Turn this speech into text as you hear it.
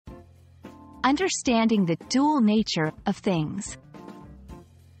Understanding the dual nature of things.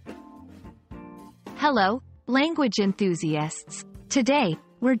 Hello, language enthusiasts. Today,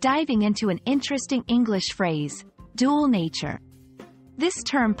 we're diving into an interesting English phrase, dual nature. This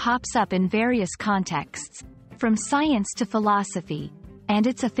term pops up in various contexts, from science to philosophy, and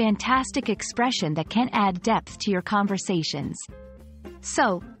it's a fantastic expression that can add depth to your conversations.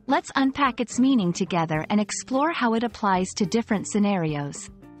 So, let's unpack its meaning together and explore how it applies to different scenarios.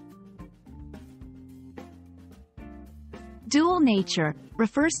 Dual nature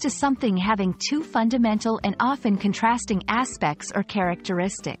refers to something having two fundamental and often contrasting aspects or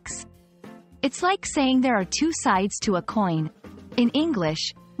characteristics. It's like saying there are two sides to a coin. In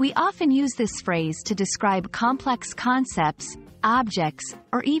English, we often use this phrase to describe complex concepts, objects,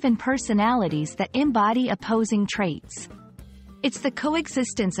 or even personalities that embody opposing traits. It's the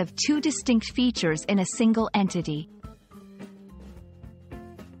coexistence of two distinct features in a single entity.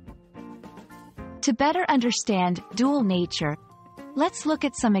 To better understand dual nature, let's look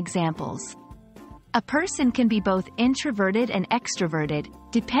at some examples. A person can be both introverted and extroverted,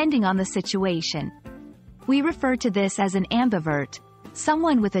 depending on the situation. We refer to this as an ambivert,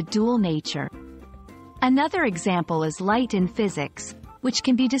 someone with a dual nature. Another example is light in physics, which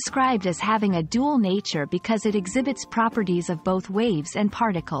can be described as having a dual nature because it exhibits properties of both waves and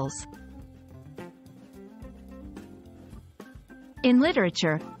particles. In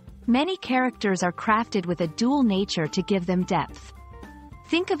literature, many characters are crafted with a dual nature to give them depth.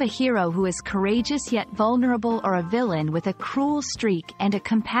 Think of a hero who is courageous yet vulnerable, or a villain with a cruel streak and a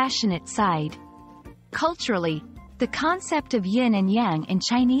compassionate side. Culturally, the concept of yin and yang in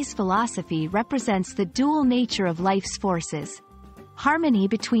Chinese philosophy represents the dual nature of life's forces, harmony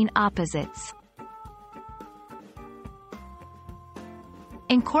between opposites.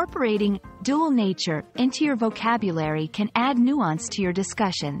 Incorporating dual nature into your vocabulary can add nuance to your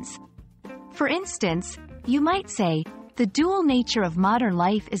discussions. For instance, you might say, the dual nature of modern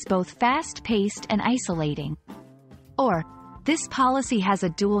life is both fast-paced and isolating. Or, this policy has a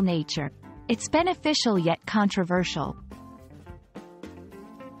dual nature. It's beneficial yet controversial.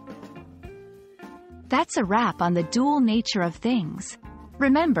 That's a wrap on the dual nature of things.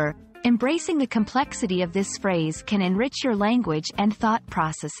 Remember, embracing the complexity of this phrase can enrich your language and thought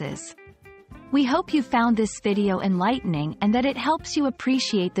processes. We hope you found this video enlightening and that it helps you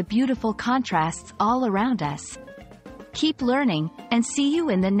appreciate the beautiful contrasts all around us. Keep learning, and see you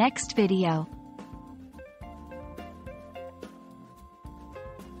in the next video.